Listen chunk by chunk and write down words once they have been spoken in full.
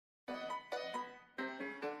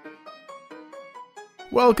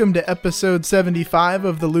Welcome to episode 75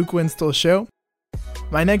 of the Luke Winstall Show.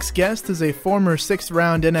 My next guest is a former 6th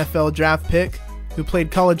round NFL draft pick who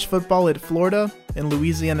played college football at Florida and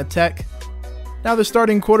Louisiana Tech. Now the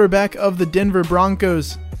starting quarterback of the Denver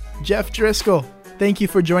Broncos, Jeff Driskel. Thank you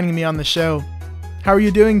for joining me on the show. How are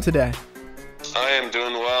you doing today? I am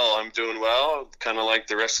doing well. Kind of like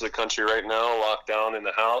the rest of the country right now, locked down in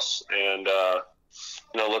the house and,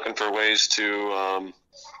 looking for ways to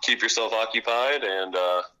keep yourself occupied and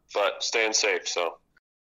but staying safe. So.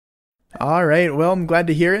 All right. Well, I'm glad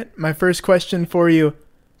to hear it. My first question for you,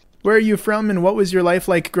 where are you from and what was your life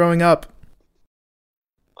like growing up?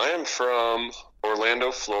 I am from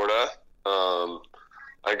Orlando, Florida.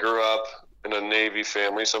 I grew up in a Navy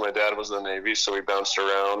family, so my dad was in the Navy, so we bounced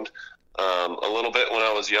around a little bit when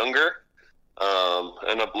I was younger.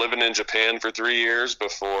 Ended up living in Japan for 3 years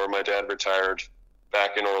before my dad retired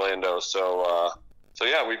back in Orlando. So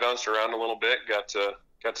yeah, we bounced around a little bit, got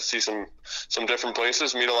to see some different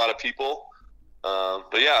places, meet a lot of people.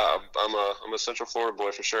 But yeah, I'm a Central Florida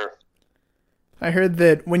boy for sure. I heard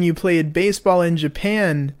that when you played baseball in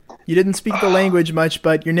Japan, you didn't speak the language much,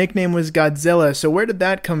 but your nickname was Godzilla. So where did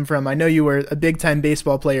that come from? I know you were a big-time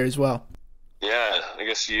baseball player as well. Yeah, I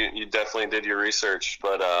guess you definitely did your research,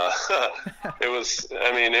 but I was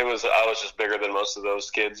just bigger than most of those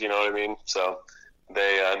kids, you know what I mean? So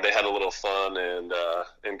they had a little fun and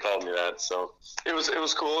called me that. So it was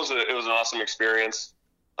cool. It was an awesome experience,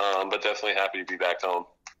 but definitely happy to be back home.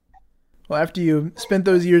 Well, after you spent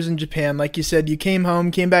those years in Japan, like you said, you came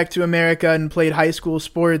home, came back to America, and played high school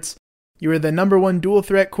sports. You were the number one dual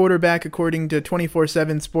threat quarterback according to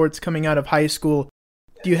 24/7 Sports coming out of high school.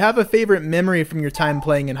 Do you have a favorite memory from your time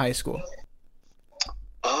playing in high school?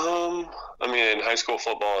 High school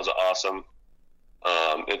football is awesome.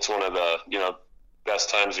 It's one of the best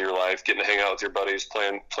times of your life, getting to hang out with your buddies,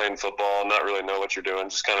 playing football, not really know what you're doing,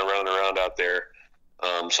 just kind of running around out there.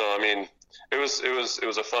 It was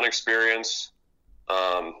a fun experience.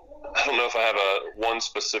 I don't know if I have one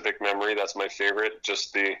specific memory that's my favorite.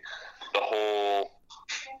 Just the whole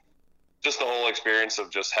experience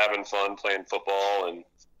of just having fun playing football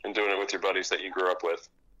and doing it with your buddies that you grew up with.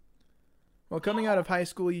 Well, coming out of high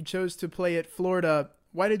school, you chose to play at Florida.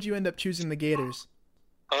 Why did you end up choosing the Gators?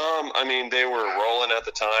 They were rolling at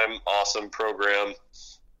the time. Awesome program.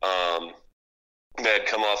 They had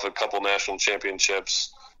come off a couple national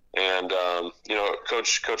championships, and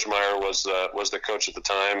Coach Meyer was the coach at the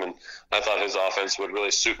time, and I thought his offense would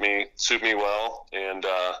really suit me well. And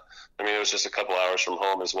it was just a couple hours from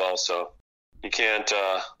home as well, so you can't.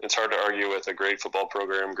 It's hard to argue with a great football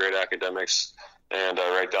program, great academics, and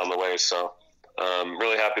right down the way. So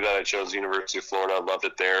really happy that I chose the University of Florida. I loved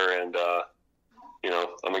it there, and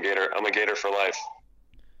I'm a Gator. I'm a Gator for life.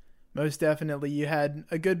 Most definitely. You had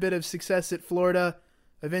a good bit of success at Florida,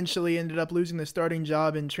 eventually ended up losing the starting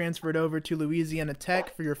job and transferred over to Louisiana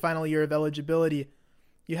Tech for your final year of eligibility.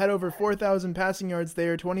 You had over 4,000 passing yards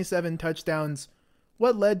there, 27 touchdowns.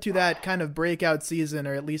 What led to that kind of breakout season,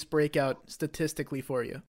 or at least breakout statistically for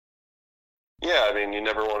you? Yeah, you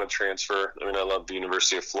never want to transfer. I love the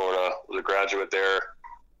University of Florida. I was a graduate there.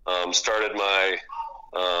 Started my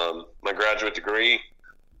graduate degree,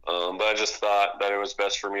 but I just thought that it was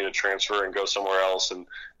best for me to transfer and go somewhere else and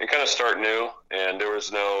kind of start new. And there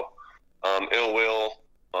was no ill will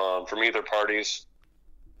from either parties.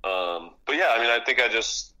 But yeah, I think I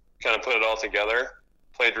just kind of put it all together.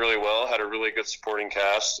 Played really well, had a really good supporting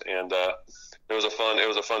cast, and it was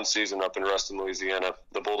a fun season up in Ruston, Louisiana.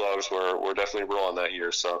 The Bulldogs were definitely rolling that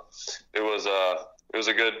year, so it was a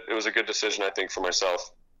good decision, I think, for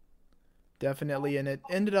myself. Definitely, and it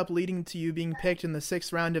ended up leading to you being picked in the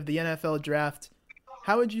 6th round of the NFL draft.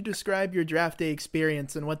 How would you describe your draft day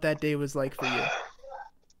experience and what that day was like for you?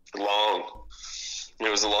 Long. It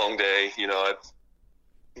was a long day. I'm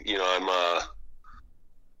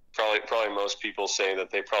probably most people say that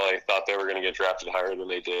they probably thought they were going to get drafted higher than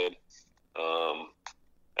they did. I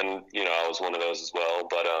was one of those as well.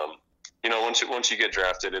 But, once you get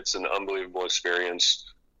drafted, it's an unbelievable experience.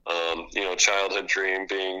 Childhood dream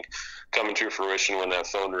coming to fruition when that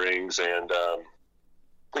phone rings. And,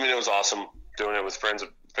 it was awesome doing it with friends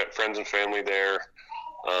and family there.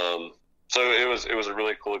 So it was a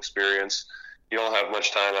really cool experience. You don't have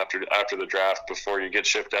much time after the draft before you get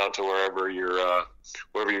shipped out to wherever your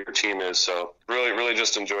team is. So really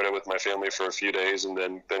just enjoyed it with my family for a few days and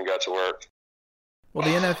then got to work. Well,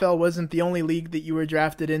 the NFL wasn't the only league that you were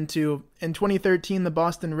drafted into. In 2013, the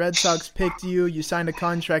Boston Red Sox picked you. You signed a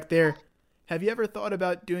contract there. Have you ever thought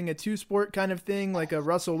about doing a two-sport kind of thing, like a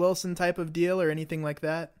Russell Wilson type of deal or anything like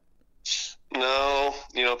that? No,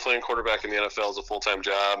 playing quarterback in the NFL is a full-time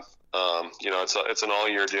job. It's an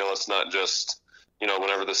all-year deal. It's not just,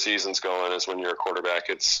 whenever the season's going is when you're a quarterback.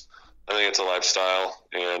 I think it's a lifestyle,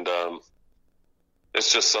 and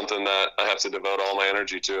it's just something that I have to devote all my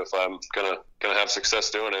energy to if I'm gonna have success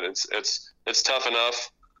doing it. It's tough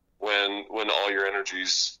enough when all your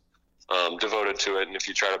energy's devoted to it, and if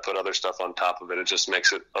you try to put other stuff on top of it, it just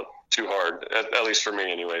makes it too hard. At least for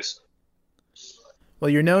me, anyways. Well,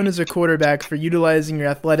 you're known as a quarterback for utilizing your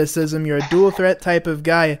athleticism. You're a dual threat type of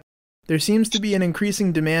guy. There seems to be an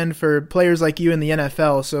increasing demand for players like you in the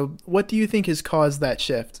NFL. So what do you think has caused that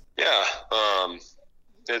shift? Yeah,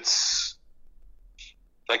 it's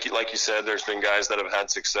like you said. There's been guys that have had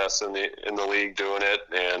success in the league doing it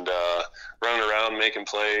and running around making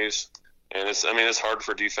plays. And it's hard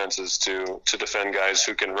for defenses to defend guys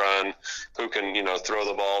who can run, who can, throw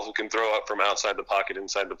the ball, who can throw up from outside the pocket,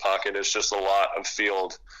 inside the pocket. It's just a lot of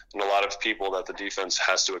field and a lot of people that the defense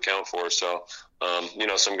has to account for. So,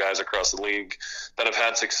 some guys across the league that have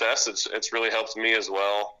had success, it's really helped me as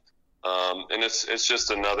well. And it's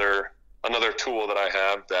just another tool that I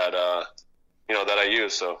have that I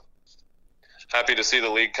use. So happy to see the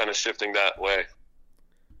league kind of shifting that way.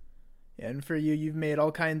 And for you, you've made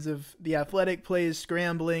all kinds of the athletic plays,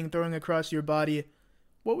 scrambling, throwing across your body.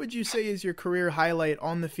 What would you say is your career highlight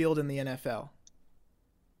on the field in the NFL?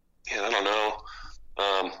 Yeah, I don't know.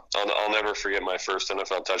 I'll never forget my first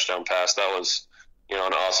NFL touchdown pass. That was,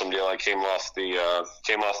 an awesome deal. I came off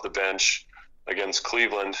the bench against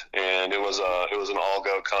Cleveland, and it was an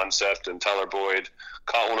all-go concept, and Tyler Boyd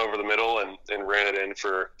caught one over the middle and ran it in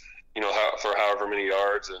for however many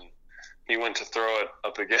yards, and he went to throw it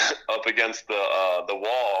up against the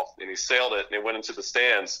wall, and he sailed it, and it went into the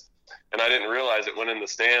stands. And I didn't realize it went in the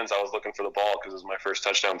stands. I was looking for the ball because it was my first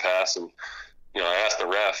touchdown pass, and I asked the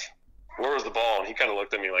ref, "Where was the ball?" And he kind of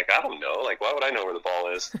looked at me like, "I don't know. Like, why would I know where the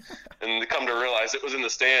ball is?" And come to realize it was in the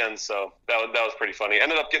stands. So that was pretty funny.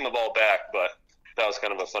 Ended up getting the ball back, but that was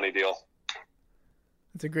kind of a funny deal.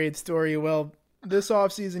 It's a great story. Well, this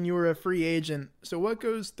offseason you were a free agent. So what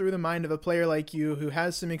goes through the mind of a player like you who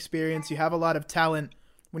has some experience, you have a lot of talent,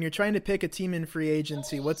 when you're trying to pick a team in free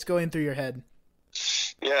agency? What's going through your head?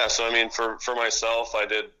 Yeah, so for myself, I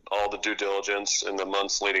did all the due diligence in the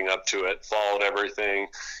months leading up to it, followed everything,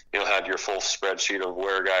 had your full spreadsheet of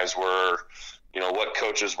where guys were, what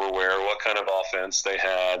coaches were where, what kind of offense they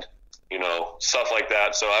had, stuff like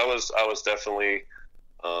that. So I was definitely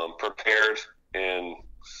prepared and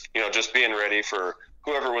just being ready for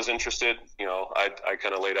whoever was interested. I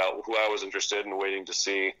kind of laid out who I was interested in, waiting to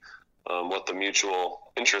see what the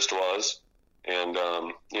mutual interest was. And,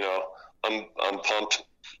 I'm pumped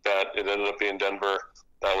that it ended up being Denver.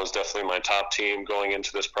 That was definitely my top team going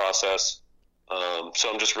into this process.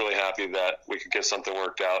 So I'm just really happy that we could get something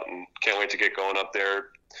worked out, and can't wait to get going up there,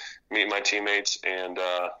 meet my teammates, and,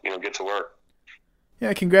 get to work.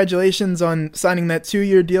 Yeah, congratulations on signing that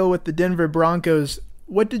 2-year deal with the Denver Broncos.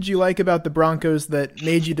 What did you like about the Broncos that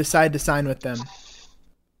made you decide to sign with them?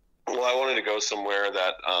 Well, I wanted to go somewhere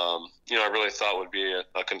that, I really thought would be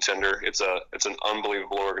a contender. It's an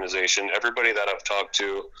unbelievable organization. Everybody that I've talked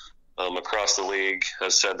to across the league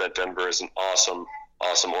has said that Denver is an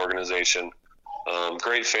awesome organization.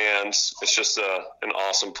 Great fans. It's just an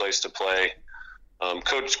awesome place to play.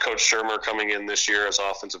 Coach Shermer coming in this year as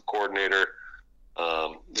offensive coordinator.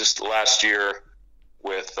 Just last year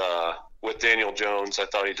with Daniel Jones, I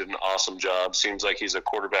thought he did an awesome job. Seems like he's a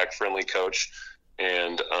quarterback-friendly coach,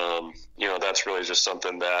 and that's really just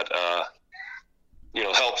something that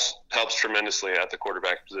helps tremendously at the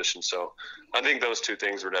quarterback position. So I think those two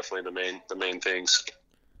things were definitely the main things.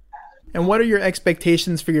 And what are your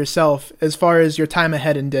expectations for yourself as far as your time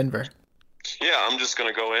ahead in Denver? Yeah, I'm just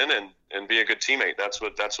going to go in and be a good teammate. That's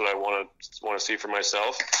what I want to see for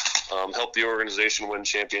myself. Help the organization win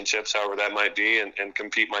championships, however that might be, and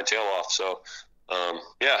compete my tail off. So,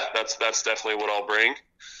 that's definitely what I'll bring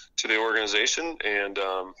to the organization, and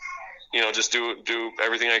just do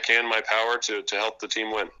everything I can in my power to help the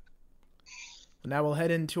team win. Now we'll head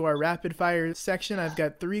into our rapid fire section. I've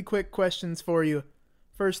got 3 quick questions for you.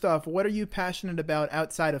 First off, what are you passionate about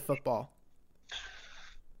outside of football?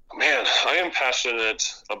 Man, I am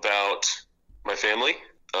passionate about my family.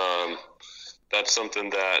 That's something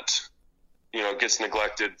that, gets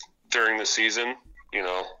neglected during the season.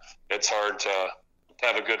 It's hard to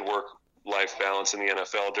have a good work-life balance in the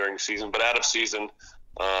NFL during the season, but out of season,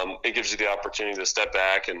 it gives you the opportunity to step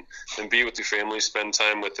back and be with your family, spend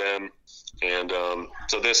time with them. And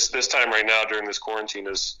so this time right now during this quarantine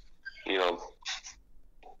is,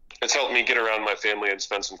 it's helped me get around my family and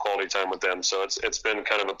spend some quality time with them. So it's been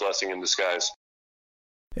kind of a blessing in disguise.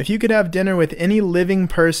 If you could have dinner with any living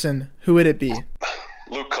person, who would it be?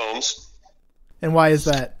 Luke Combs. And why is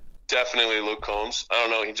that? Definitely Luke Combs. I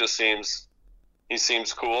don't know. He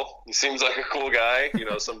seems cool. He seems like a cool guy.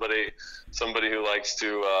 Somebody who likes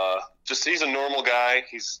to he's a normal guy.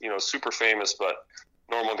 He's super famous, but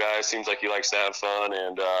normal guy. Seems like he likes to have fun,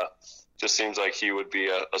 and just seems like he would be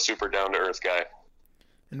a super down to earth guy.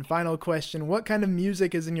 And final question: what kind of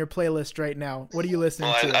music is in your playlist right now? What are you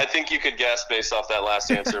listening to? I think you could guess based off that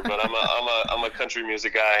last answer, but I'm a country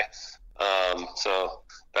music guy. So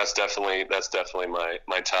that's definitely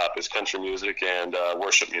my top is country music and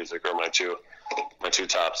worship music are my two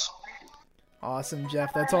tops. Awesome,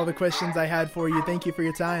 Jeff. That's all the questions I had for you. Thank you for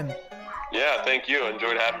your time. Yeah, thank you.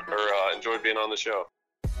 Enjoyed being on the show.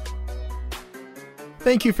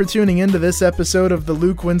 Thank you for tuning in to this episode of the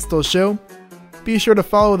Luke Winstall Show. Be sure to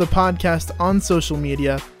follow the podcast on social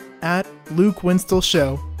media at Luke Winstall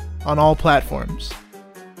Show on all platforms.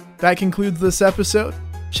 That concludes this episode.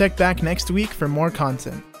 Check back next week for more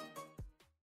content.